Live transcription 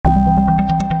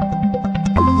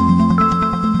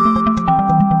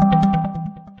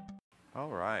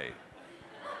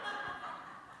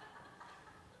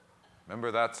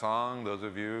Remember that song, those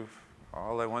of you?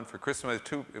 All I want for Christmas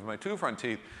is my two front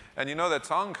teeth. And you know, that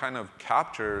song kind of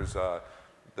captures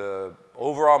the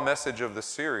overall message of the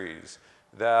series,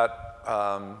 that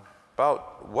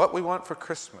about what we want for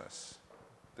Christmas.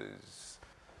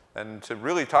 And to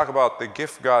really talk about the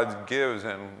gift God gives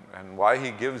and why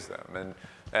he gives them.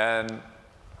 And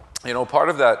you know, part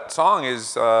of that song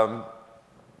is,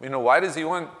 you know, why does he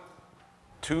want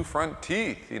two front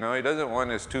teeth? You know, he doesn't want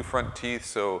his two front teeth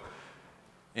so,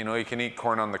 you know, he can eat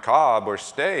corn on the cob or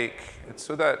steak. It's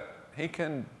so that he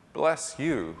can bless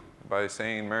you by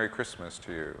saying Merry Christmas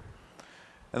to you.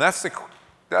 And that's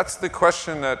the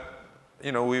question that,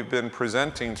 you know, we've been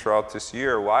presenting throughout this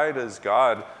year. Why does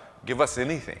God give us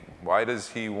anything? Why does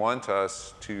he want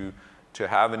us to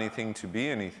have anything, to be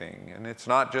anything? And it's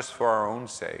not just for our own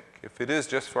sake. If it is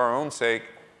just for our own sake,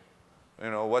 you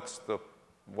know,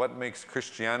 what makes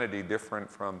Christianity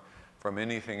different from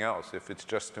anything else if it's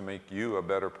just to make you a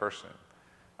better person?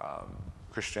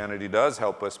 Christianity does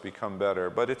help us become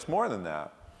better, but it's more than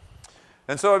that.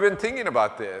 And so I've been thinking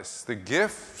about this, the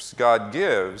gifts God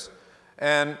gives,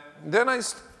 and then I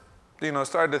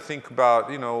started to think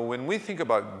about, you know, when we think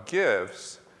about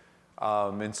gifts,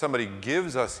 and somebody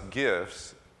gives us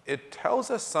gifts, it tells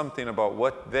us something about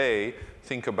what they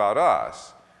think about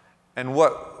us. And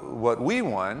what we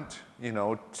want, you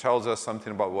know, tells us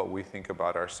something about what we think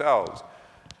about ourselves.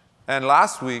 And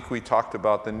last week we talked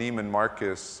about the Neiman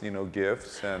Marcus, you know,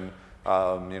 gifts, and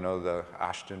you know, the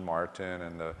Aston Martin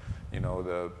and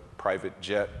the private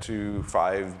jet to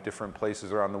 5 different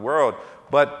places around the world.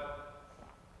 But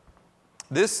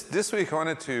this week I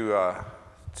wanted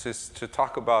to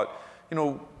talk about, you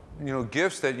know,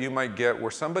 gifts that you might get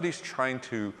where somebody's trying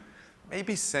to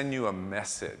maybe send you a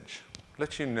message,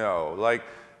 let you know. Like,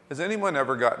 has anyone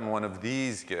ever gotten one of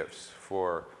these gifts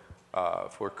for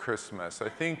Christmas? I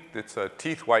think it's a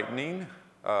teeth whitening,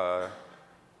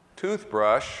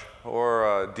 toothbrush,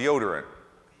 or deodorant.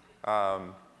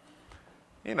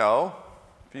 You know,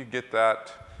 if you get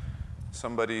that,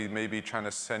 somebody maybe trying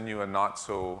to send you a not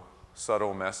so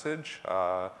subtle message,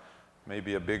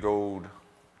 maybe a big old,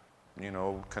 you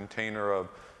know, container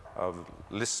of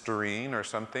Listerine or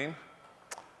something.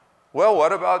 Well,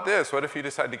 what about this? What if you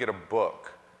decide to get a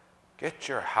book? Get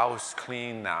your house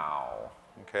clean now,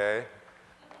 okay?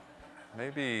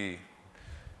 Maybe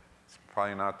it's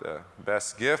probably not the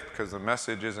best gift because the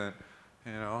message isn't,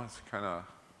 you know, it's kind of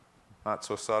not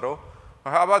so subtle.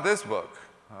 Or how about this book?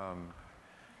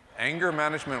 Anger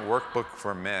Management Workbook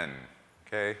for Men,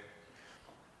 okay?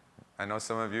 I know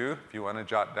some of you, if you want to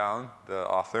jot down the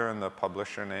author and the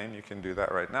publisher name, you can do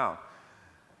that right now.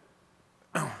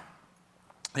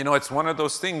 You know, it's one of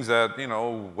those things that, you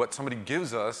know, what somebody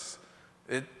gives us,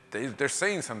 they're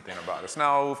saying something about us.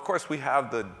 Now, of course, we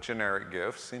have the generic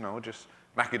gifts, you know, just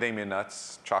macadamia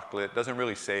nuts, chocolate, doesn't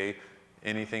really say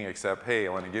anything except, hey, I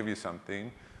want to give you something.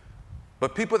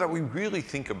 But people that we really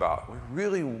think about, we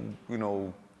really, you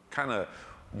know, kind of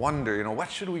wonder, you know, what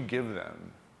should we give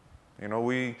them? You know,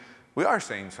 we are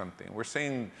saying something. We're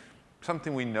saying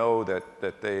something we know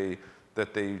that they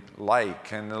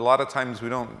like, and a lot of times we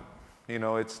don't, you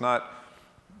know, it's not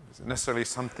necessarily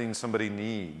something somebody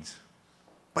needs.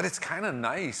 But it's kind of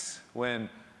nice when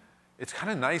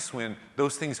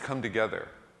those things come together,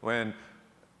 when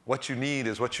what you need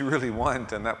is what you really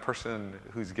want, and that person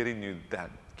who's getting you that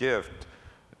gift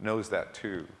knows that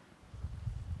too.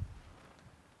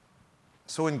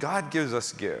 So when God gives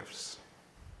us gifts,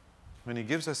 when he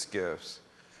gives us gifts,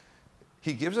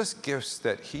 he gives us gifts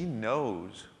that he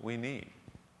knows we need.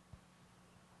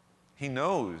 He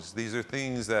knows these are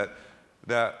things that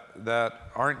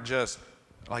aren't just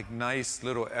like nice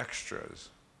little extras,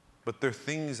 but they're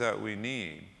things that we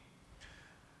need.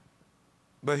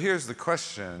 But here's the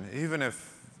question. Even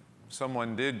if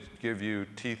someone did give you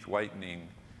teeth whitening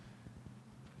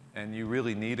and you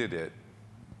really needed it,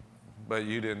 but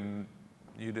you didn't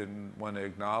want to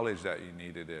acknowledge that you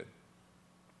needed it,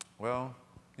 well,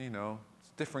 you know, it's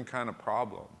a different kind of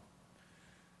problem.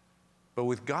 But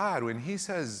with God, when he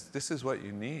says, this is what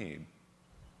you need,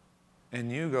 and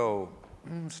you go,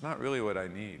 it's not really what I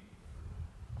need.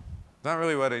 It's not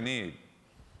really what I need.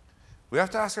 We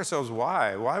have to ask ourselves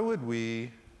why. Why would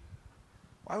we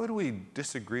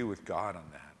disagree with God on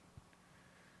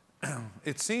that?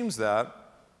 It seems that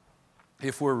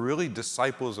if we're really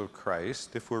disciples of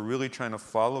Christ, if we're really trying to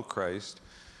follow Christ,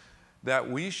 that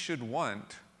we should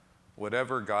want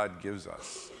whatever God gives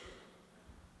us.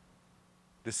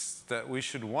 That we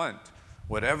should want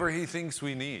whatever he thinks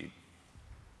we need.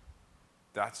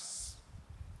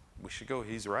 We should go,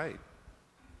 he's right.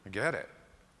 I get it.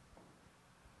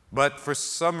 But for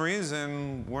some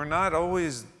reason, we're not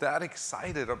always that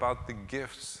excited about the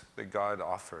gifts that God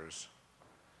offers.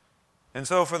 And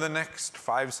so for the next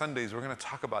 5 Sundays, we're going to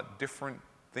talk about different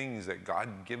things that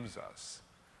God gives us,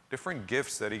 different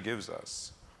gifts that he gives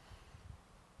us.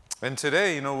 And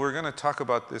today, we're going to talk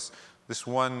about this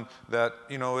one that,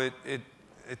 it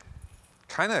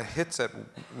kind of hits at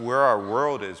where our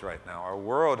world is right now. Our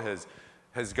world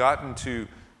has gotten to,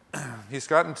 he's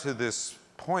gotten to this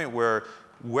point where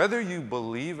whether you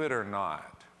believe it or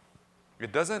not,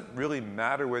 it doesn't really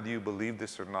matter whether you believe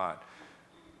this or not,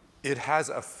 it has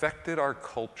affected our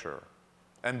culture.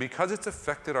 And because it's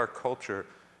affected our culture,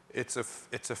 it's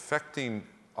affecting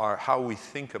how we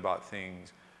think about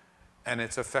things, and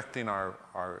it's affecting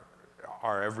our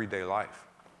everyday life.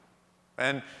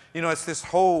 And, it's this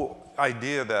whole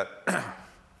idea that,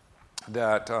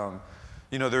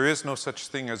 there is no such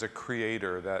thing as a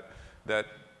creator,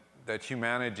 that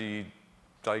humanity,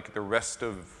 like the rest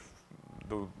of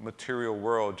the material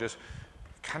world, just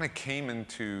kind of came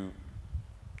into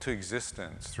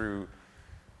existence through,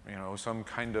 some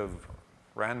kind of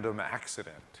random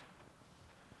accident.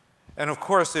 And of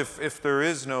course, if there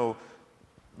is no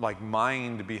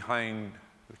mind behind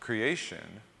the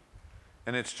creation,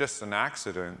 and it's just an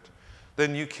accident,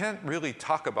 then you can't really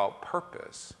talk about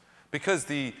purpose, because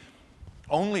the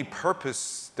only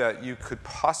purpose that you could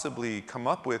possibly come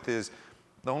up with is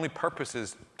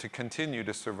to continue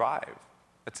to survive.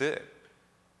 That's it.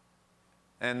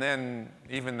 And then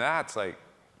even that's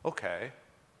okay.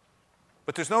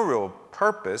 But there's no real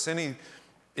purpose.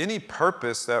 Any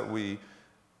purpose that we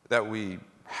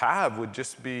have would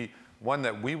just be one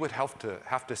that we would have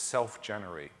to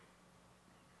self-generate.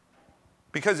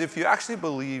 Because if you actually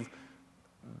believe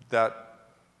that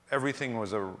everything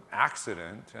was an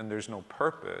accident and there's no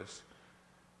purpose,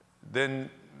 then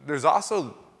there's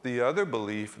also the other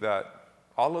belief that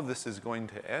all of this is going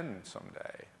to end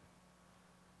someday.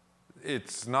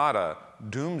 It's not a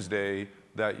doomsday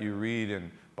that you read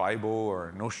in Bible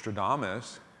or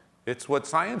Nostradamus. It's what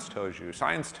science tells you.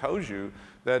 Science tells you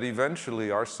that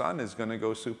eventually our sun is going to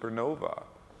go supernova,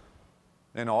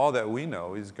 and all that we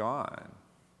know is gone.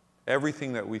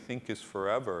 Everything that we think is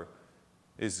forever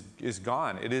is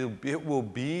gone. It will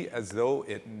be as though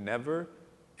it never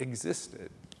existed.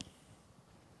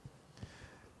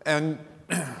 And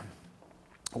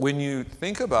when you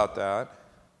think about that,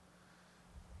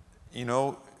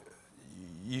 you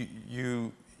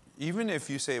even if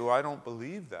you say, well, I don't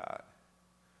believe that,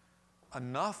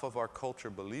 enough of our culture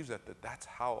believes that's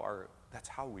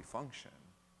how we function.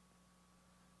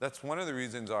 That's one of the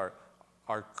reasons our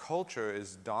culture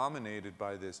is dominated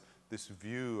by this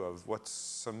view of what's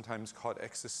sometimes called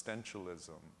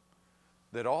existentialism,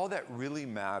 that all that really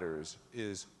matters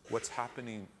is what's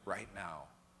happening right now.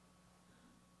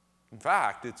 In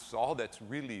fact, it's all that's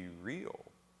really real.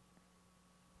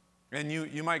 And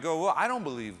you might go, well, I don't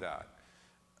believe that.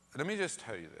 Let me just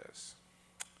tell you this,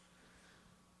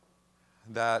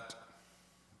 that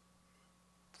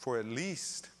for at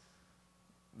least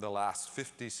the last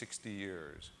 50, 60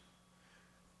 years,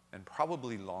 and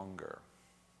probably longer,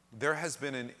 there has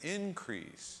been an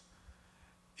increase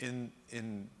in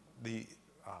the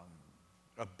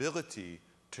ability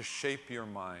to shape your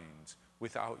minds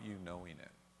without you knowing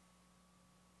it.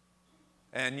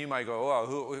 And you might go,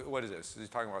 oh, what is this? Is he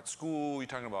talking about school? Are you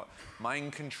talking about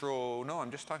mind control? No, I'm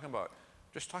just talking about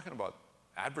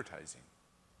advertising.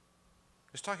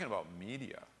 Just talking about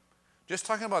media. Just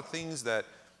talking about things that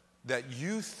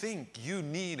you think you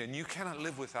need and you cannot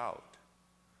live without.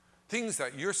 Things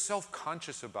that you're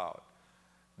self-conscious about,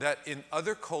 that in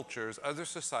other cultures, other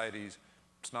societies,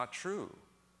 it's not true.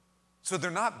 So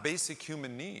they're not basic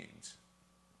human needs.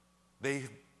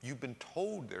 You've been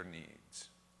told they're needs.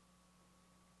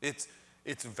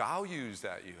 It's values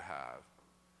that you have.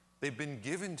 They've been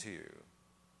given to you.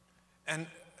 And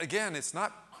again, it's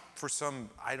not for some,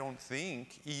 I don't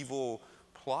think, evil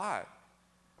plot.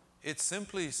 It's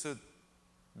simply so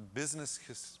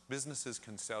businesses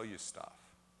can sell you stuff.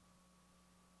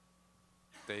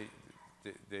 They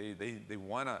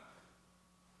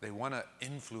want to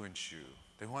influence you.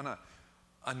 They want to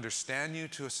understand you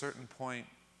to a certain point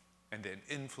and then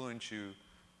influence you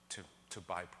to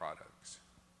buy products.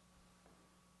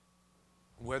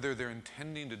 Whether they're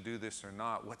intending to do this or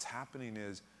not, what's happening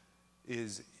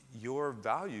is your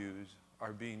values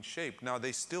are being shaped. Now,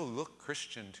 they still look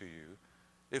Christian to you.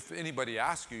 If anybody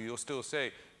asks you, you'll still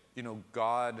say,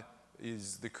 God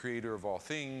is the creator of all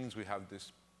things. We have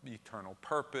this eternal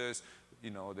purpose,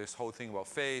 this whole thing about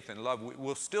faith and love.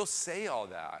 We'll still say all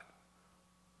that,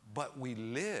 but we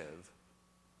live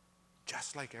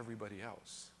just like everybody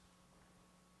else.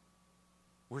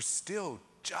 we're still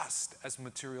just as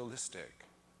materialistic.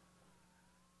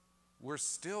 We're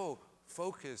still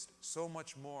focused so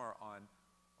much more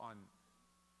on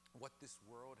what this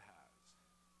world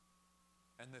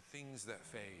has and the things that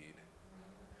fade.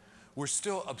 We're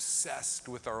still obsessed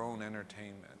with our own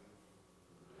entertainment.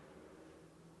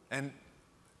 And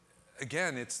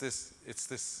again, it's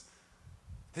this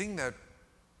thing that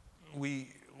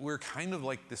we're kind of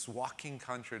like this walking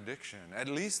contradiction. At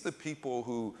least the people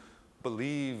who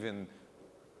believe in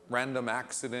random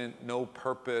accident, no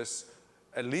purpose,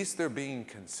 at least they're being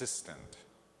consistent.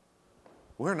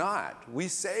 We're not. We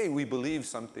say we believe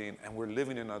something and we're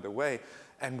living another way,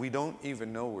 and we don't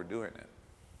even know we're doing it.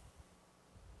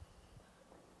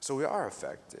 So we are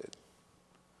affected.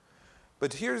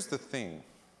 But here's the thing.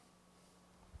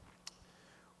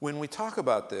 When we talk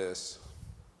about this,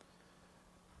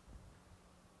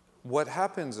 what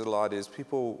happens a lot is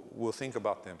people will think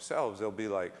about themselves. They'll be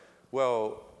like,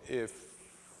 well, if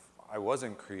I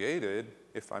wasn't created,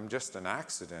 if I'm just an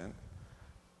accident,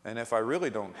 and if I really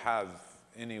don't have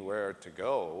anywhere to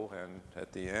go, and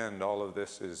at the end all of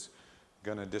this is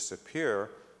going to disappear,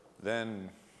 then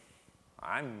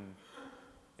I'm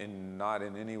not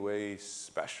in any way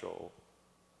special.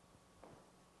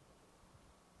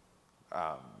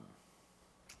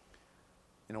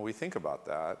 We think about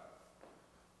that,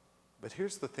 but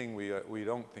here's the thing we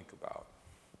don't think about.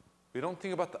 We don't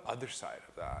think about the other side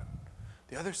of that.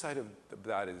 The other side of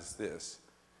that is this: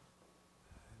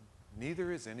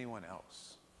 neither is anyone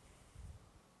else.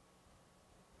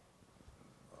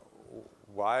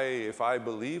 Why, if I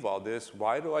believe all this,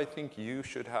 why do I think you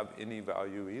should have any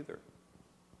value either?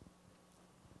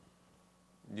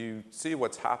 You see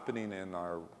what's happening in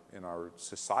our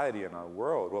society, in our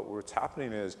world. What's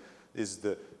happening is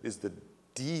the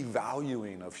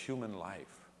devaluing of human life.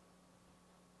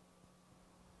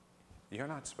 You're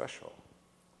not special.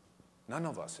 None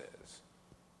of us is.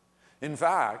 In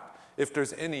fact, if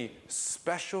there's any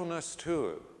specialness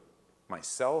to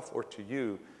myself or to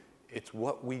you, it's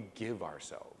what we give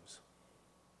ourselves.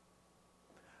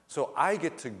 So I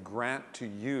get to grant to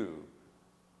you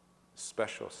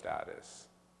special status,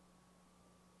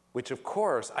 which of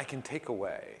course I can take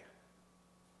away.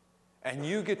 And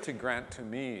you get to grant to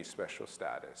me special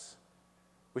status,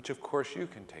 which of course you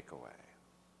can take away.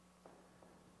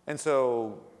 And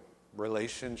so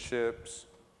relationships,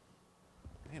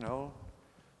 they don't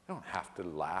have to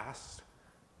last.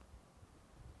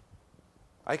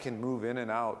 I can move in and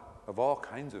out of all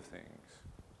kinds of things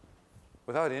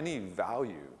without any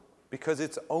value, because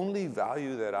it's only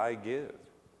value that I give.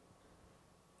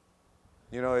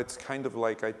 It's kind of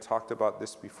like, I talked about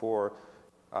this before,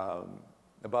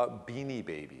 about Beanie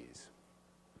Babies.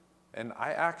 And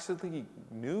I actually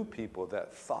knew people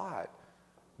that thought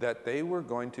that they were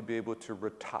going to be able to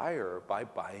retire by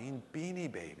buying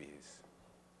Beanie Babies.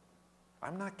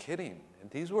 I'm not kidding.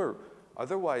 And these were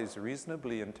otherwise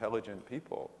reasonably intelligent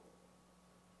people.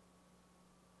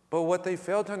 But what they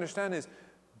failed to understand is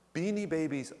Beanie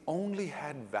Babies only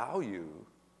had value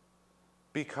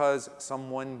because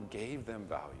someone gave them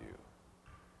value.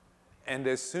 And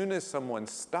as soon as someone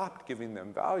stopped giving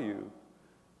them value,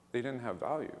 they didn't have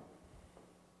value.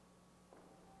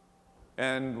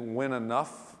 And when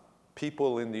enough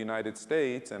people in the United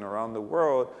States and around the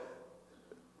world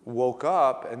woke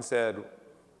up and said,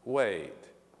 wait,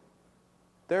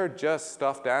 they're just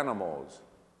stuffed animals,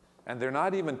 and they're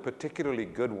not even particularly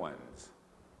good ones.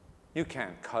 You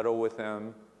can't cuddle with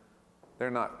them.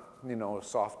 They're not,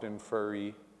 soft and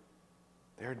furry.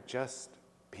 They're just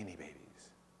Beanie Babies.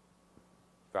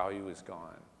 Value is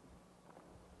gone.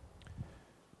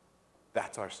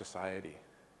 That's our society.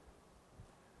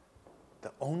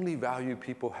 The only value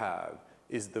people have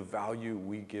is the value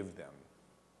we give them.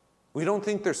 We don't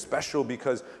think they're special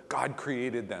because God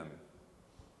created them.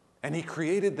 And He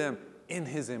created them in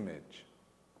His image.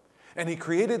 And He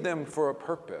created them for a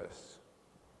purpose.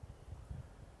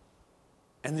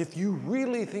 And if you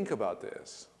really think about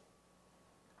this,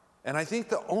 and I think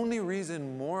the only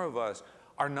reason more of us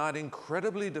are not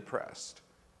incredibly depressed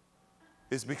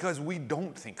is because we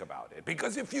don't think about it.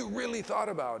 Because if you really thought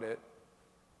about it,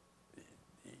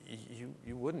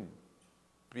 you wouldn't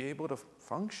be able to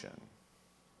function.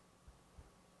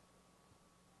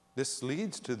 This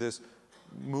leads to this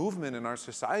movement in our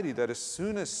society that as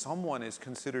soon as someone is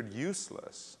considered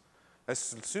useless, as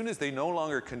soon as they no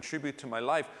longer contribute to my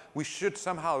life, we should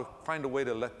somehow find a way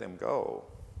to let them go.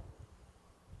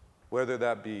 Whether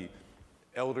that be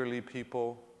elderly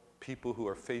people, people who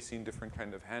are facing different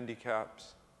kind of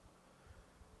handicaps.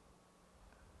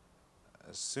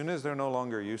 As soon as they're no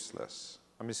longer useless,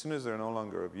 as soon as they're no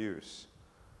longer of use,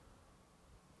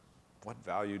 what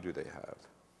value do they have?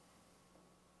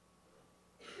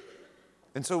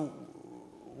 And so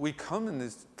we come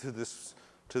to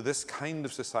this kind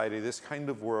of society, this kind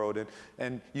of world,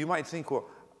 and you might think, well,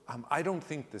 I don't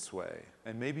think this way,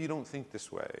 and maybe you don't think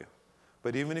this way.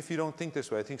 But even if you don't think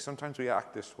this way, I think sometimes we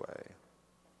act this way.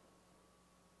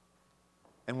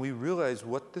 And we realize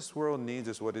what this world needs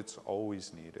is what it's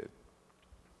always needed.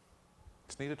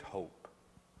 It's needed hope.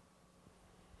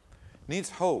 It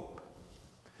needs hope.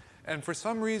 And for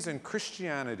some reason,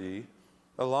 Christianity,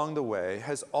 along the way,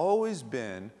 has always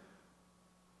been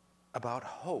about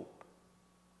hope.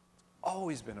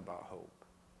 Always been about hope.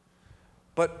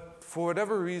 But for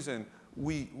whatever reason,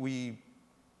 we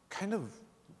kind of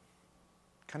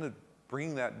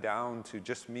bring that down to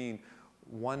just mean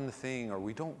one thing, or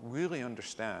we don't really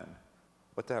understand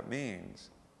what that means.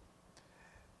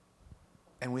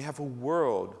 And we have a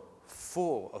world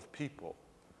full of people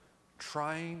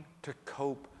trying to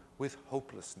cope with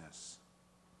hopelessness.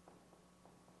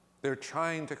 They're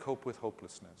trying to cope with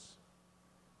hopelessness.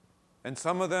 And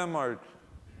some of them are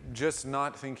just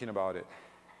not thinking about it.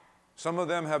 Some of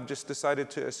them have just decided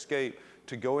to escape,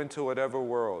 to go into whatever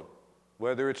world,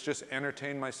 whether it's just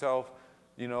entertain myself,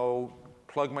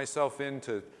 plug myself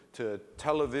into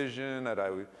television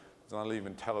it's not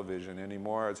even television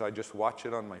anymore, as I just watch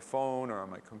it on my phone or on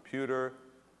my computer.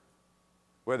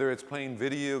 Whether it's playing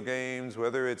video games,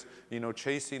 whether it's,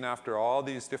 chasing after all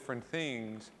these different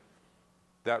things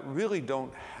that really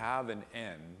don't have an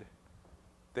end.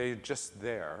 They're just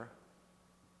there.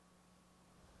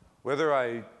 Whether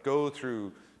I go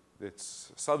through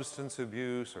its substance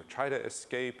abuse or try to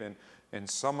escape in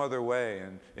some other way,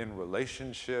 in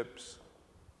relationships.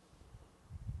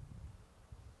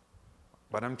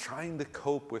 But I'm trying to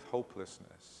cope with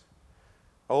hopelessness.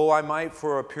 Oh, I might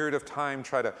for a period of time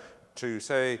try to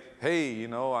say, hey,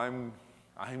 I'm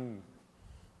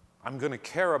going to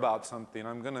care about something.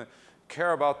 I'm going to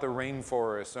care about the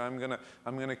rainforest. I'm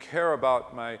going to care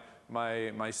about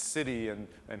my city and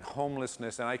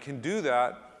homelessness, and I can do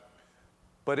that.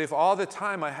 But if all the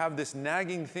time I have this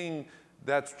nagging thing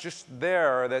that's just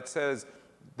there that says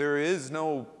there is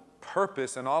no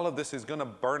purpose and all of this is going to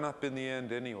burn up in the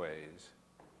end anyways,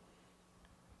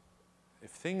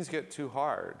 if things get too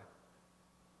hard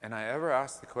and I ever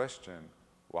ask the question,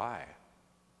 why?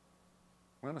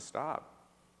 I'm going to stop.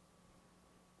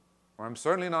 Or I'm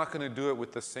certainly not going to do it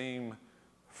with the same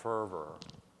fervor.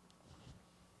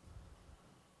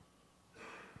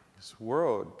 This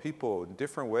world, people in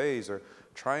different ways are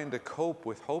trying to cope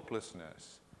with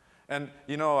hopelessness. And,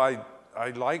 I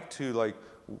like to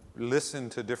listen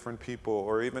to different people,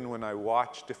 or even when I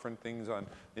watch different things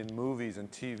in movies and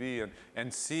TV,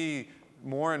 and see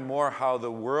more and more how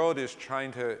the world is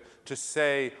trying to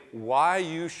say why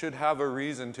you should have a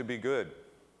reason to be good.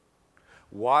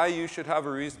 Why you should have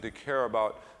a reason to care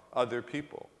about other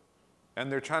people.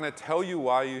 And they're trying to tell you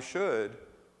why you should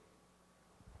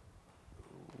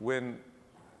when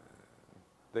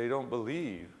they don't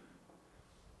believe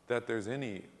that there's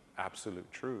any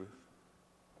absolute truth.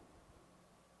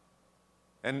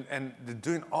 And they're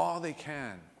doing all they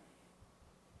can.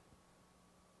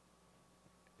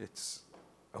 It's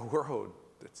a world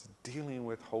that's dealing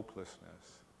with hopelessness.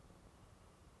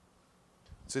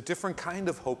 It's a different kind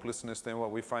of hopelessness than what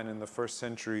we find in the first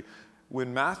century.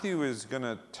 When Matthew is going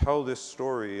to tell this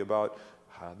story about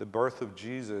the birth of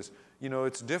Jesus,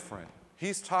 it's different.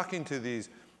 He's talking to these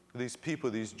people,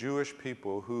 these Jewish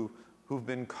people who've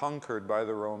been conquered by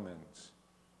the Romans.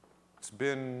 It's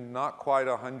been not quite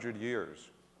 100 years,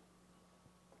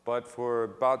 but for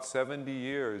about 70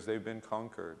 years they've been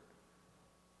conquered.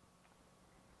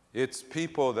 It's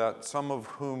people that some of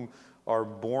whom are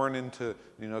born into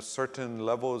certain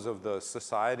levels of the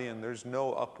society, and there's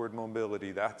no upward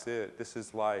mobility. That's it. This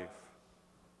is life.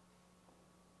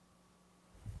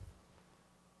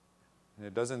 And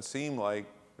it doesn't seem like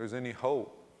there's any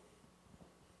hope.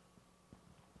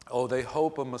 Oh, they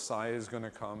hope a Messiah is going to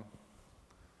come.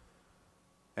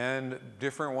 And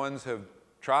different ones have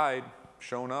tried,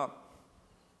 shown up.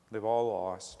 They've all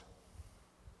lost.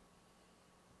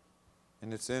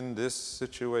 And it's in this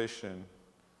situation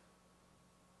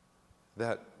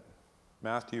that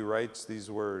Matthew writes these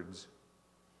words.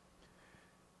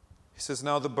 He says,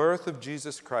 "Now the birth of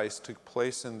Jesus Christ took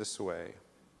place in this way.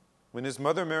 When his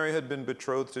mother Mary had been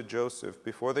betrothed to Joseph,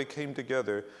 before they came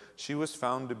together, she was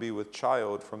found to be with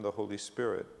child from the Holy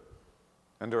Spirit.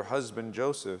 And her husband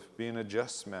Joseph, being a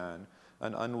just man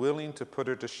and unwilling to put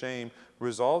her to shame,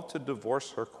 resolved to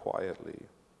divorce her quietly.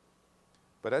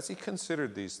 But as he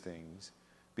considered these things,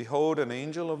 behold, an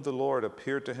angel of the Lord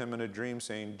appeared to him in a dream,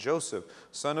 saying, Joseph,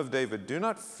 son of David, do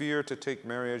not fear to take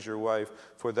Mary as your wife,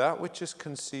 for that which is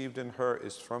conceived in her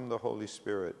is from the Holy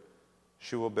Spirit.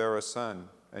 She will bear a son,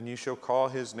 and you shall call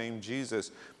his name Jesus,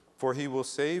 for he will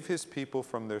save his people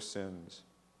from their sins.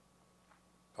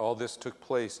 All this took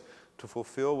place to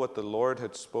fulfill what the Lord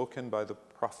had spoken by the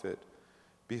prophet.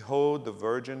 Behold, the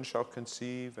virgin shall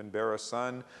conceive and bear a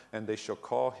son, and they shall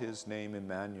call his name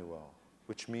Emmanuel,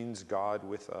 which means God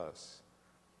with us.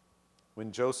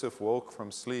 When Joseph woke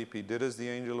from sleep, he did as the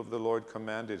angel of the Lord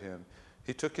commanded him.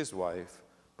 He took his wife,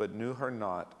 but knew her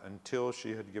not until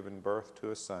she had given birth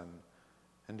to a son,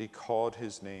 and he called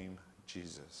his name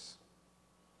Jesus.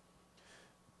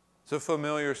 It's a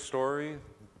familiar story,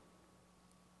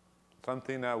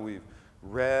 something that we've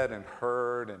read and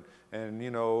heard, and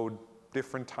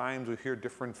different times we hear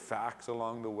different facts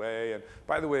along the way. And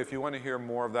by the way, if you want to hear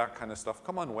more of that kind of stuff,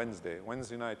 come on Wednesday.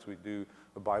 Wednesday nights we do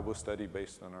a Bible study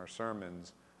based on our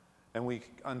sermons, and we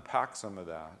unpack some of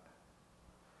that.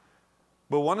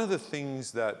 But one of the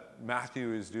things that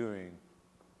Matthew is doing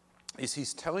is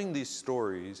he's telling these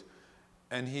stories,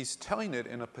 and he's telling it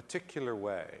in a particular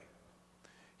way.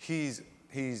 He's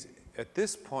at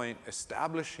this point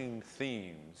establishing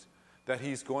themes that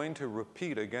he's going to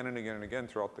repeat again and again and again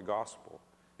throughout the gospel.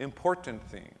 Important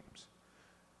themes.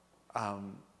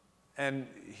 And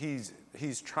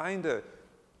he's trying to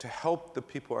help the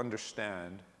people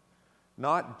understand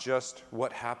not just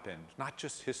what happened, not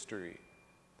just history.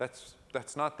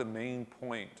 That's not the main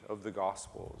point of the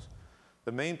Gospels.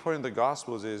 The main point of the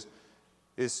Gospels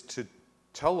is to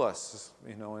tell us,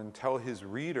 and tell his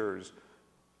readers,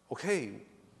 okay,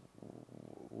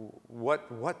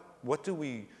 what do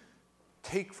we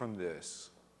take from this?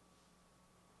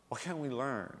 What can we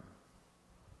learn?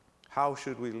 How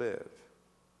should we live?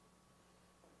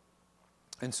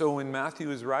 And so when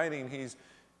Matthew is writing,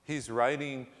 he's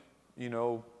writing,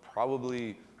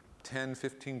 probably 10,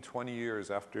 15, 20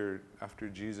 years after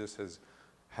Jesus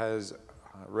has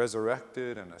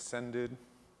resurrected and ascended.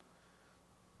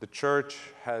 The church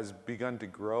has begun to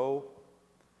grow,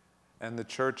 and the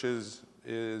church is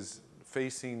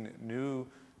facing new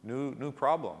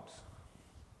problems.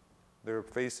 They're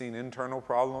facing internal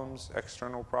problems,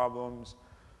 external problems,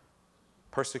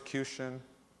 persecution.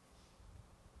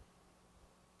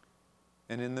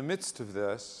 And in the midst of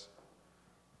this,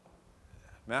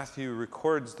 Matthew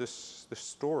records this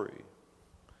story.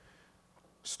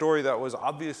 A story that was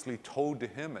obviously told to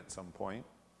him at some point.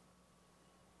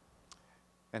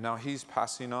 And now he's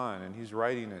passing on and he's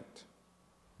writing it.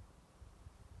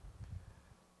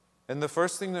 And the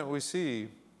first thing that we see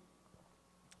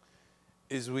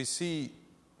is the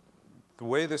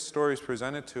way this story is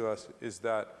presented to us is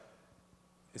that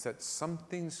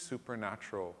something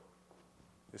supernatural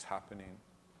is happening.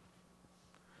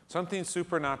 Something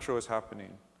supernatural is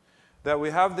happening. That we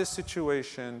have this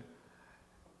situation,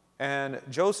 and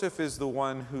Joseph is the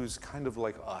one who's kind of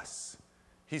like us.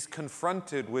 He's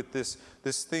confronted with this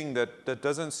thing that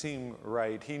doesn't seem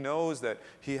right. He knows that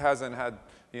he hasn't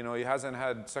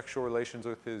had sexual relations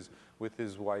with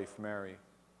his wife, Mary.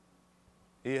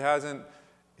 He hasn't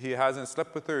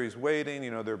slept with her. He's waiting.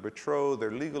 They're betrothed.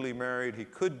 They're legally married. He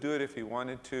could do it if he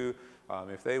wanted to,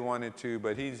 if they wanted to,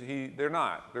 but they're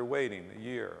not. They're waiting a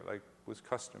year, like was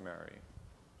customary.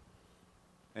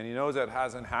 And he knows that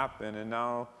hasn't happened, and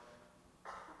now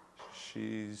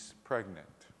she's pregnant.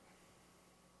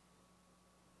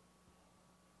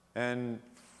 And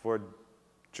for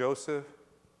Joseph,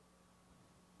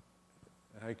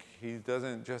 he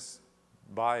doesn't just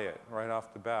buy it right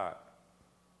off the bat.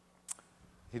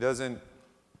 He doesn't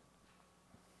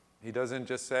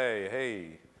just say,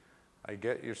 hey, I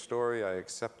get your story, I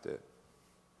accept it.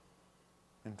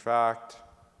 In fact,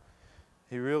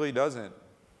 he really doesn't.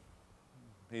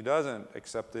 He doesn't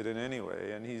accept it in any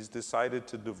way, and he's decided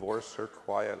to divorce her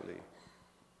quietly.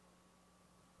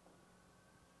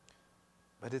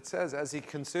 But it says, as he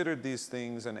considered these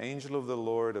things, an angel of the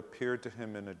Lord appeared to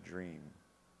him in a dream.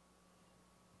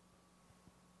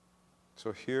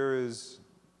 So here is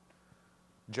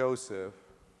Joseph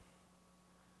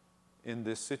in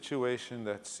this situation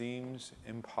that seems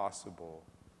impossible,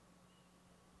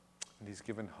 and he's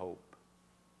given hope.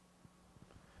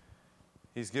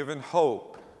 He's given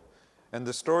hope, and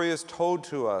the story is told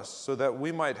to us so that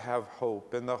we might have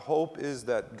hope, and the hope is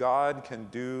that God can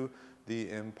do the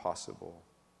impossible.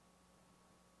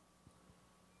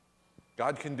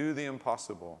 God can do the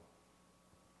impossible.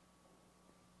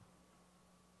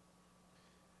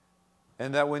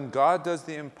 And that when God does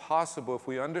the impossible, if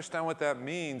we understand what that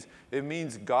means, it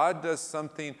means God does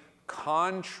something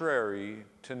contrary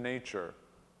to nature.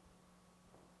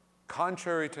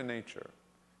 contrary to nature.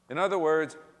 In other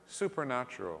words,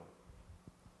 supernatural.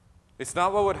 It's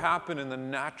not what would happen in the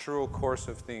natural course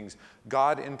of things.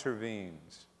 God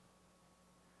intervenes.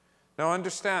 Now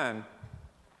understand,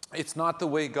 it's not the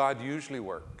way God usually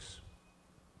works.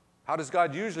 How does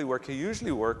God usually work? He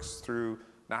usually works through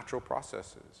natural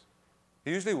processes.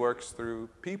 He usually works through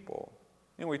people.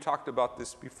 We talked about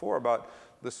this before, about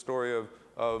the story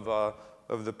of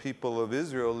the people of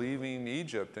Israel leaving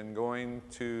Egypt and going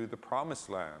to the Promised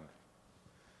Land.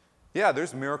 Yeah,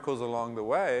 there's miracles along the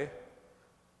way,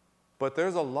 but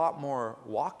there's a lot more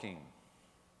walking.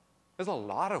 There's a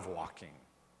lot of walking.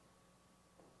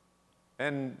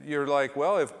 And you're like,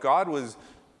 well, if God was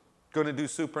going to do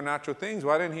supernatural things,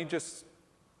 why didn't he just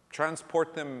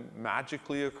transport them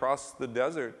magically across the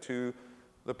desert to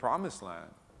the Promised Land?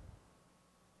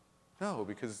 No,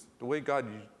 because the way God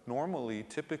normally,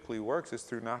 typically works is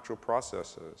through natural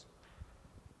processes.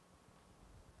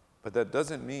 But that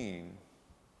doesn't mean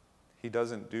he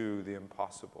doesn't do the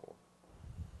impossible,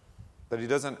 that he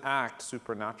doesn't act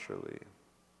supernaturally.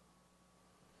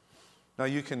 Now,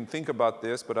 you can think about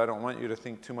this, but I don't want you to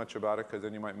think too much about it because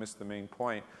then you might miss the main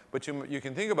point. But you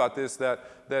can think about this, that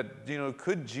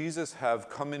could Jesus have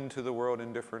come into the world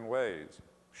in different ways?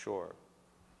 Sure.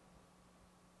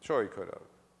 Sure, he could have.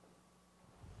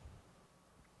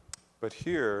 But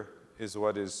here is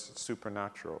what is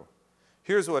supernatural.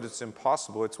 Here's what is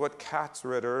impossible. It's what Katz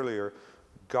read earlier.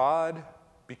 God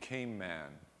became man.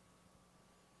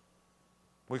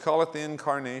 We call it the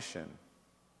incarnation.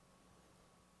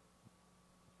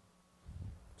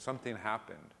 Something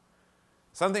happened.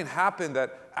 Something happened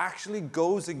that actually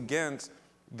goes against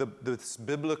this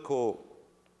biblical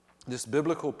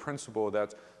principle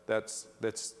that's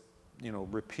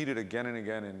repeated again and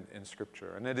again in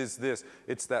Scripture. And it is this.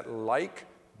 It's that like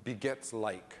begets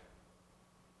like.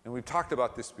 And we've talked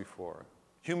about this before.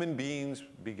 Human beings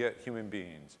beget human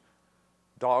beings.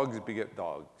 Dogs beget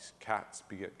dogs. Cats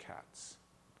beget cats.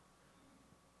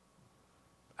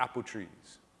 Apple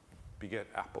trees beget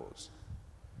apples.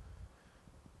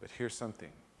 But here's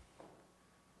something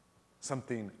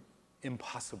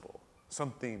impossible,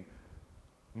 something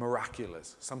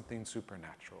miraculous, something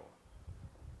supernatural.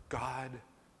 God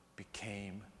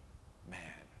became man.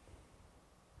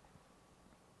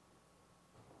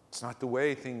 It's not the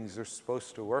way things are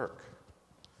supposed to work,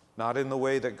 not in the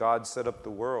way that God set up the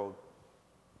world.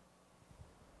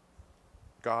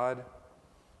 God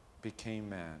became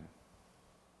man.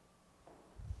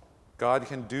 God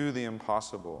can do the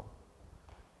impossible.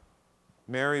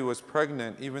 Mary was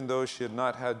pregnant even though she had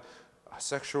not had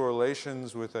sexual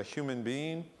relations with a human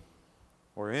being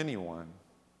or anyone.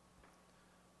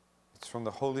 It's from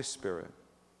the Holy Spirit.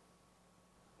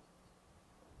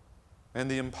 And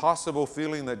the impossible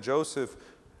feeling that Joseph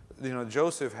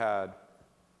had,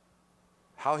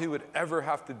 how he would ever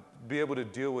have to be able to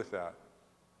deal with that,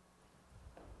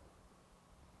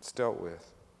 it's dealt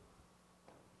with.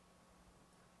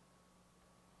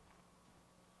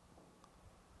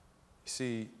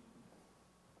 See,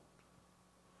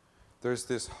 there's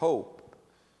this hope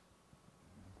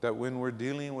that when we're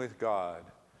dealing with God,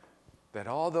 that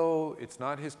although it's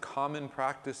not his common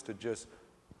practice to just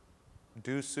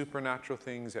do supernatural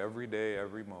things every day,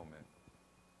 every moment,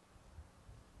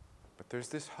 but there's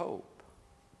this hope.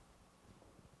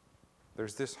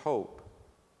 There's this hope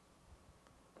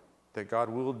that God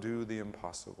will do the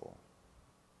impossible.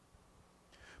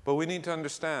 But we need to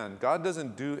understand, God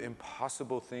doesn't do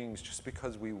impossible things just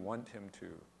because we want him to,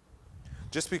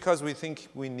 just because we think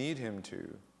we need him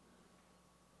to.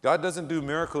 God doesn't do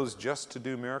miracles just to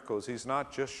do miracles. He's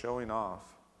not just showing off.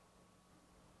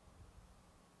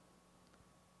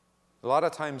 A lot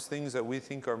of times things that we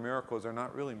think are miracles are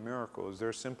not really miracles.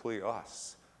 They're simply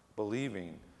us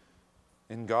believing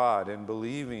in God and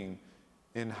believing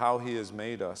in how he has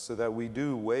made us so that we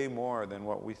do way more than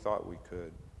what we thought we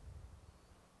could.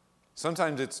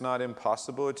 Sometimes it's not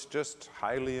impossible, it's just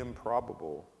highly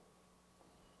improbable.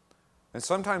 And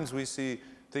sometimes we see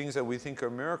things that we think are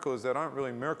miracles that aren't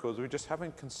really miracles. We just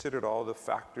haven't considered all the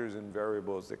factors and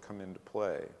variables that come into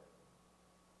play.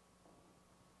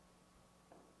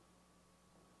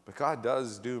 But God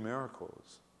does do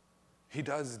miracles. He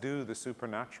does do the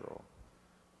supernatural.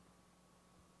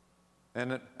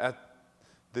 And at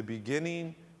the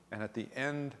beginning and at the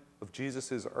end of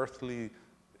Jesus' earthly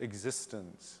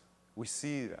existence, we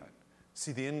see that.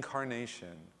 See the incarnation,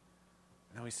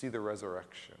 and then we see the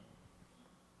resurrection.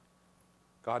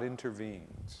 God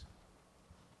intervenes.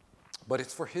 But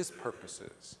it's for his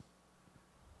purposes.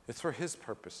 It's for his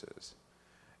purposes.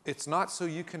 It's not so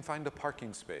you can find a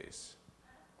parking space.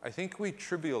 I think we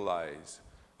trivialize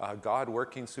God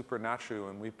working supernaturally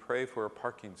when we pray for a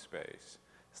parking space.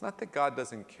 It's not that God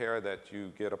doesn't care that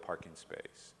you get a parking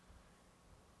space.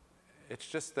 It's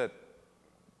just that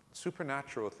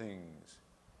supernatural things,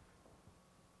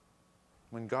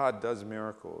 when God does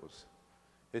miracles,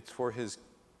 it's for his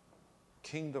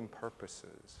kingdom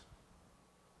purposes.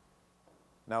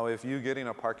 Now, if you getting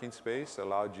a parking space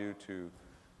allowed you to,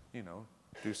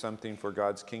 do something for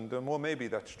God's kingdom, well, maybe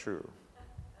that's true.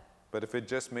 But if it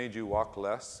just made you walk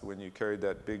less when you carried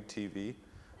that big TV,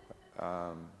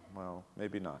 well,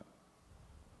 maybe not.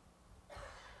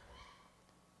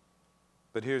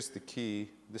 But here's the key.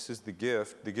 This is the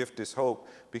gift. The gift is hope,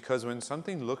 because when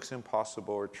something looks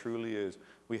impossible or truly is,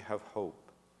 we have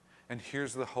hope. And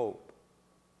here's the hope.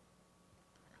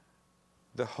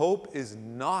 The hope is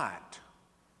not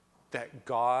that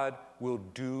God will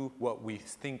do what we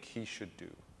think he should do.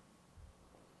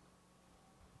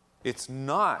 It's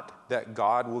not that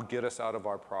God will get us out of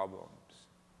our problems.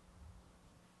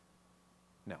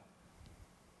 No.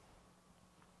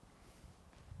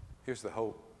 Here's the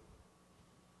hope.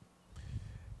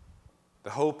 The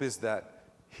hope is that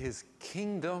his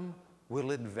kingdom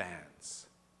will advance,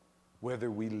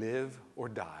 whether we live or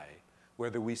die,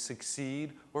 whether we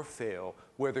succeed or fail,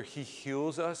 whether he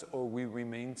heals us or we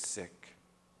remain sick,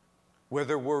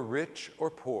 whether we're rich or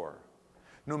poor.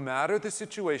 No matter the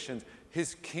situations,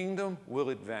 his kingdom will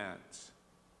advance.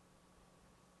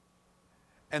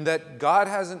 And that God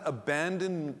hasn't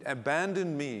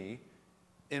abandoned me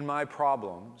in my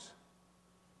problems.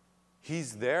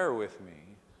 He's there with me.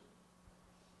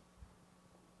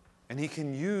 And he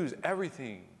can use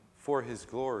everything for his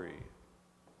glory.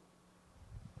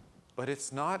 But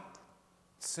it's not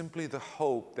simply the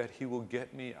hope that he will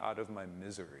get me out of my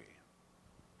misery.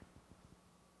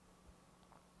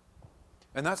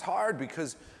 And that's hard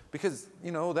because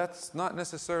that's not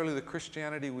necessarily the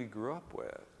Christianity we grew up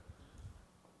with.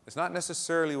 It's not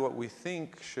necessarily what we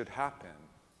think should happen.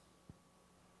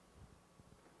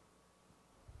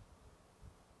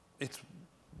 It's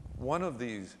one of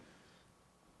these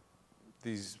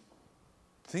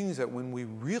things that when we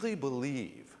really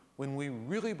believe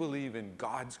in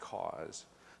God's cause,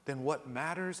 then what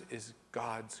matters is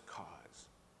God's cause.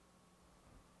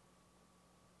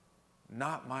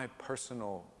 Not my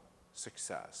personal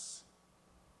success,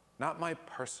 not my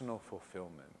personal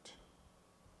fulfillment.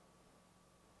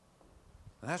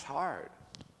 And that's hard.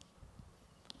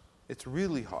 It's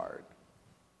really hard.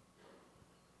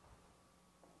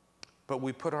 But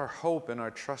we put our hope and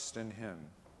our trust in him.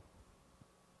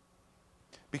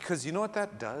 Because you know what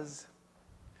that does?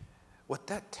 What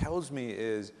that tells me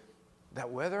is that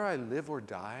whether I live or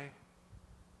die,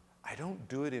 I don't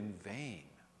do it in vain.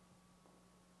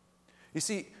 You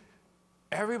see,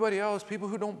 everybody else, people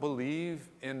who don't believe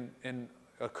in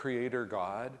a creator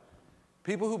God,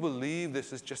 people who believe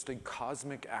this is just a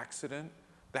cosmic accident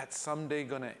that's someday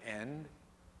going to end,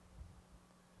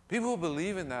 people who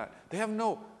believe in that, they have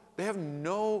no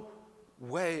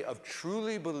way of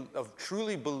truly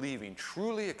believing,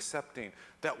 truly accepting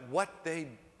that what they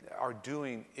are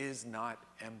doing is not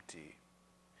empty.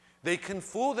 They can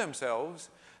fool themselves.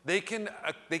 They can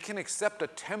accept a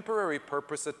temporary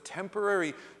purpose, a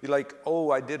temporary,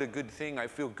 I did a good thing, I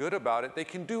feel good about it. They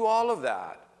can do all of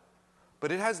that.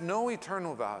 But it has no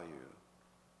eternal value.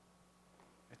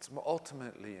 It's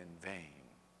ultimately in vain.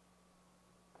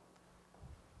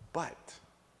 But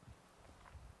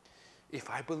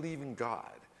if I believe in God,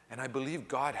 and I believe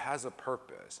God has a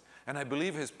purpose, and I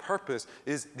believe his purpose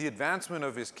is the advancement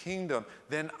of his kingdom,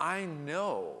 then I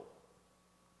know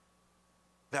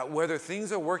that whether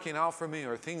things are working out for me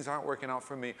or things aren't working out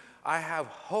for me, I have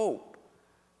hope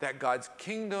that God's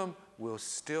kingdom will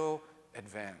still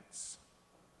advance.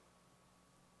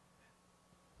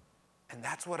 And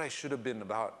that's what I should have been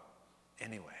about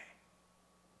anyway.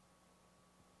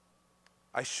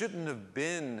 I shouldn't have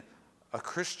been a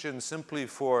Christian simply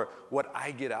for what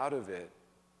I get out of it.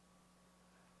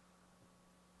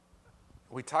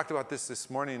 We talked about this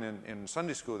morning in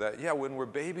Sunday school, that, when we're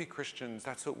baby Christians,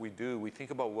 that's what we do. We think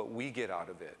about what we get out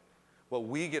of it, what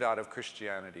we get out of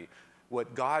Christianity,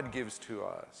 what God gives to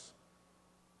us.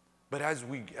 But as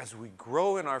we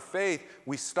grow in our faith,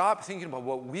 we stop thinking about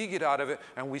what we get out of it,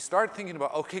 and we start thinking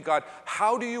about, okay, God,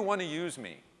 how do you want to use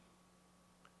me?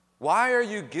 Why are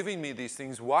you giving me these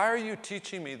things? Why are you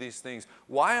teaching me these things?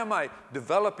 Why am I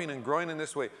developing and growing in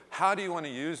this way? How do you want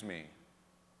to use me?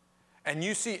 And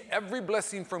you see every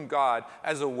blessing from God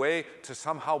as a way to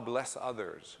somehow bless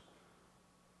others.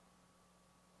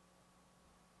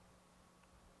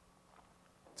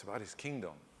 It's about his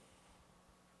kingdom.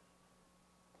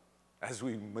 As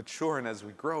we mature and as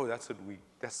we grow, that's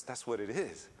what it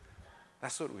is.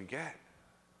 That's what we get.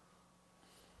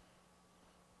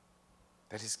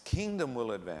 That his kingdom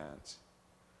will advance.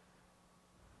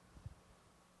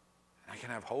 I can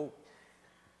have hope.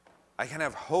 I can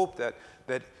have hope that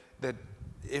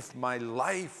if my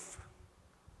life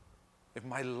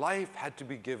had to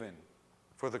be given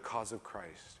for the cause of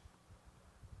Christ,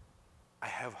 I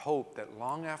have hope that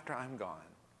long after I'm gone,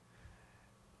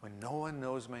 when no one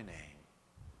knows my name,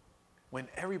 when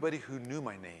everybody who knew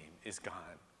my name is gone,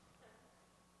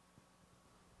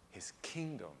 his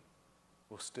kingdom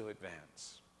will still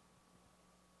advance.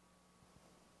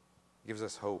 He gives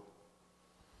us hope.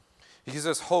 He gives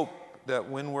us hope that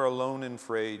when we're alone and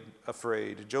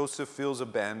afraid, Joseph feels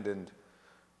abandoned.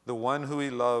 The one who he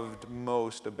loved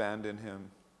most abandoned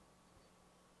him.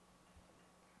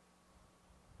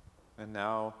 And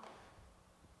now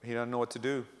he doesn't know what to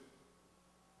do.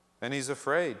 And he's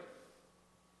afraid.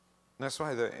 And that's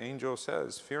why the angel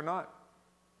says, fear not.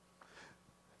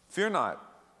 Fear not.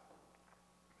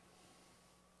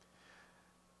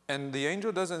 And the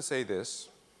angel doesn't say this,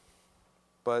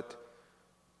 but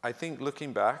I think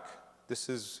looking back, this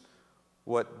is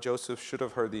what Joseph should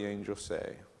have heard the angel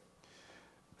say.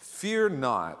 Fear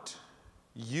not,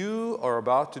 you are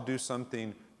about to do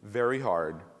something very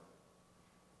hard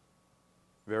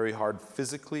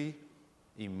physically,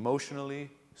 emotionally,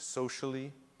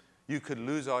 socially. You could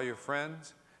lose all your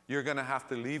friends. You're going to have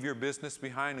to leave your business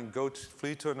behind and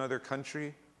flee to another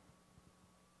country.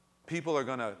 People are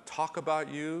going to talk about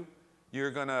you.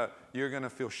 You're going to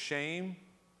feel shame.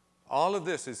 All of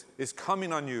this is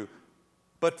coming on you.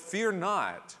 But fear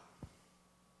not.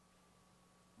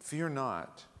 Fear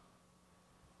not.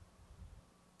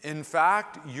 In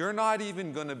fact, you're not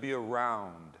even going to be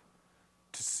around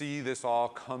to see this all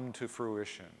come to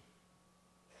fruition.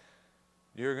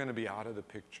 You're going to be out of the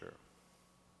picture.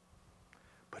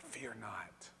 But fear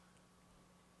not.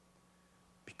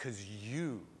 Because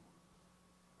you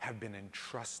have been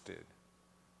entrusted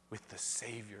with the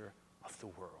Savior of the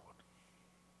world.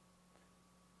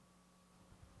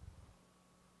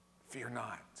 Fear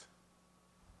not.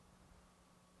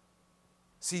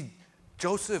 See,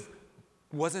 Joseph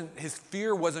his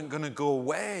fear wasn't going to go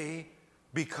away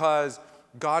because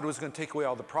God was going to take away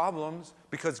all the problems,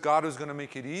 because God was going to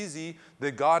make it easy,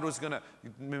 that God was going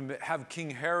to have King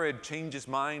Herod change his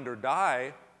mind or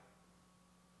die.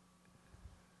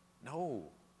 No.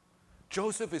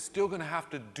 Joseph is still going to have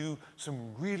to do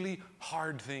some really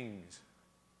hard things.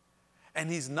 And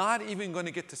he's not even going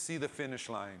to get to see the finish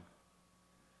line.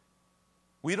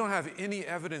 We don't have any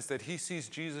evidence that he sees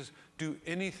Jesus do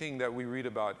anything that we read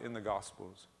about in the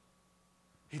Gospels.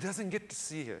 He doesn't get to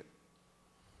see it.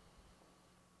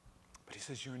 But he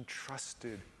says, you're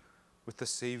entrusted with the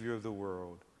Savior of the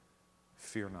world.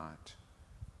 Fear not.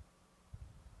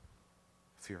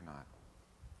 Fear not.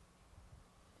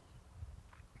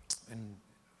 And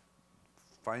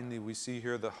finally, we see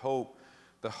here the hope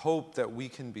that we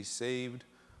can be saved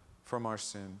from our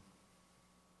sin.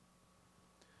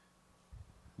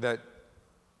 That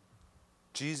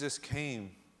Jesus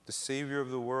came, the Savior of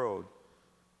the world,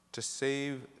 to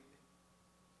save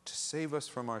us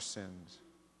from our sins.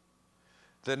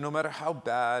 That no matter how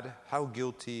bad, how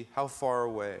guilty, how far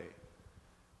away,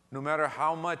 no matter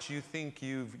how much you think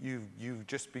you've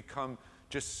just become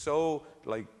just so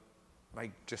like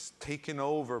just taken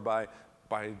over by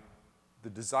the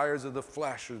desires of the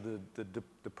flesh or the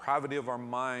depravity of our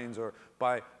minds or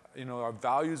by our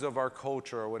values of our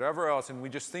culture or whatever else, and we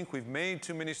just think we've made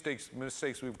too many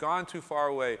mistakes, we've gone too far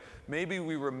away. Maybe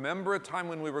we remember a time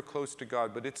when we were close to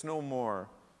God, but it's no more.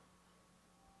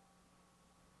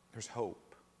 There's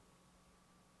hope.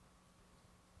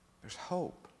 There's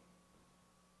hope.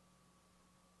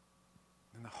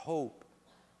 And the hope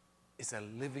is a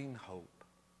living hope.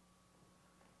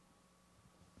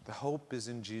 The hope is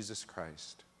in Jesus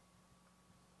Christ.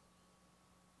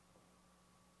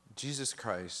 Jesus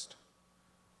Christ.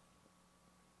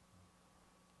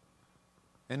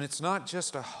 And it's not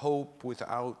just a hope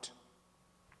without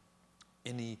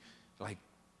any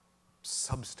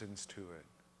substance to it.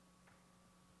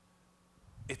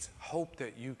 It's hope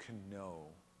that you can know.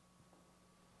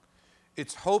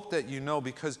 It's hope that you know,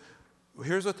 because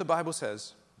here's what the Bible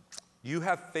says. You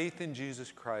have faith in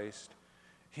Jesus Christ.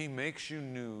 He makes you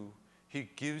new. He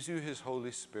gives you His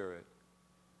Holy Spirit.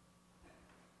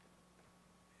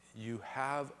 You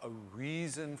have a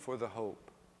reason for the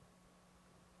hope.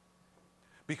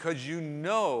 Because you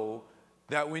know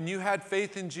that when you had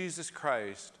faith in Jesus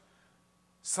Christ,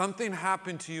 something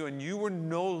happened to you and you were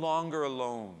no longer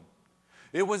alone.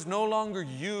 It was no longer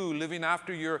you living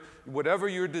after whatever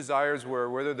your desires were,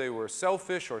 whether they were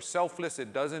selfish or selfless,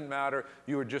 it doesn't matter.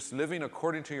 You were just living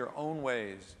according to your own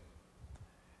ways.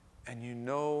 And you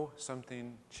know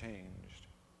something changed.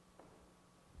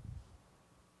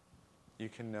 You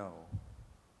can know.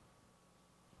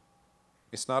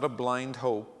 It's not a blind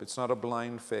hope. It's not a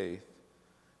blind faith.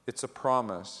 It's a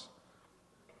promise.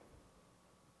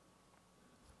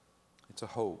 It's a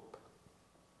hope.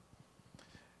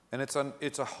 And it's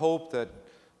a hope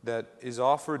that is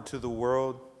offered to the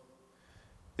world.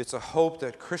 It's a hope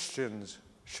that Christians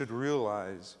should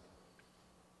realize.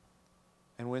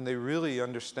 And when they really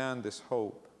understand this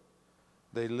hope,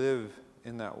 they live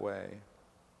in that way.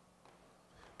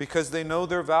 Because they know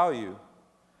their value.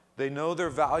 They know their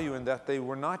value in that they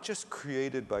were not just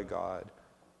created by God,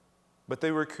 but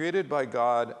they were created by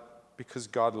God because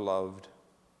God loved.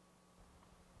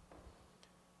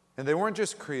 And they weren't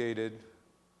just created,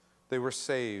 they were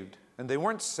saved. And they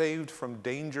weren't saved from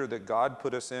danger that God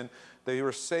put us in. They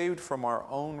were saved from our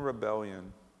own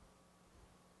rebellion.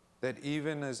 That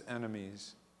even as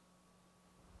enemies,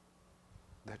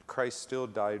 that Christ still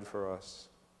died for us.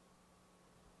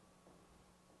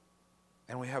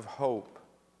 And we have hope.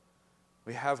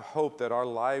 We have hope that our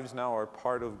lives now are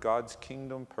part of God's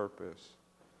kingdom purpose.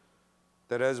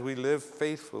 That as we live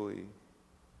faithfully,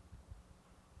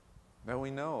 that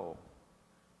we know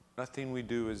nothing we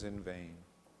do is in vain.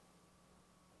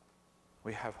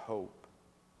 We have hope.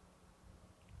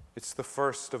 It's the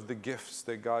first of the gifts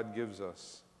that God gives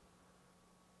us.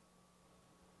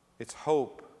 It's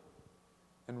hope.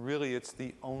 And really, it's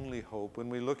the only hope. When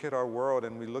we look at our world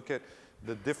and we look at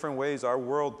the different ways our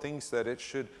world thinks that it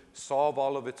should solve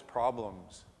all of its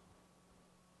problems,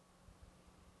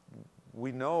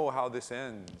 we know how this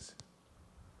ends.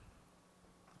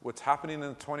 What's happening in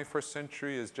the 21st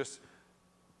century is just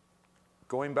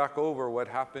going back over what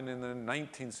happened in the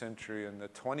 19th century and the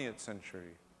 20th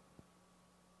century.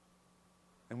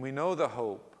 And we know the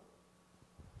hope.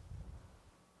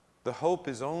 The hope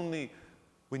is only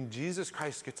when Jesus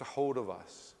Christ gets a hold of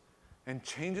us and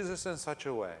changes us in such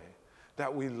a way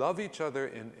that we love each other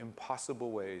in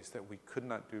impossible ways that we could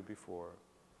not do before.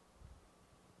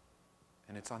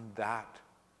 And it's on that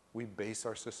we base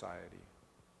our society.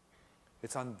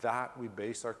 It's on that we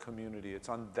base our community. It's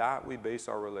on that we base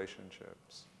our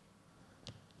relationships.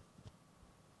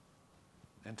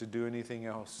 And to do anything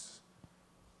else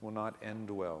will not end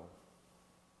well.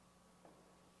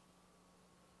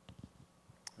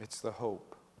 It's the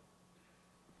hope,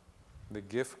 the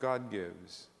gift God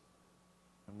gives,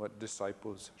 and what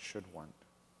disciples should want.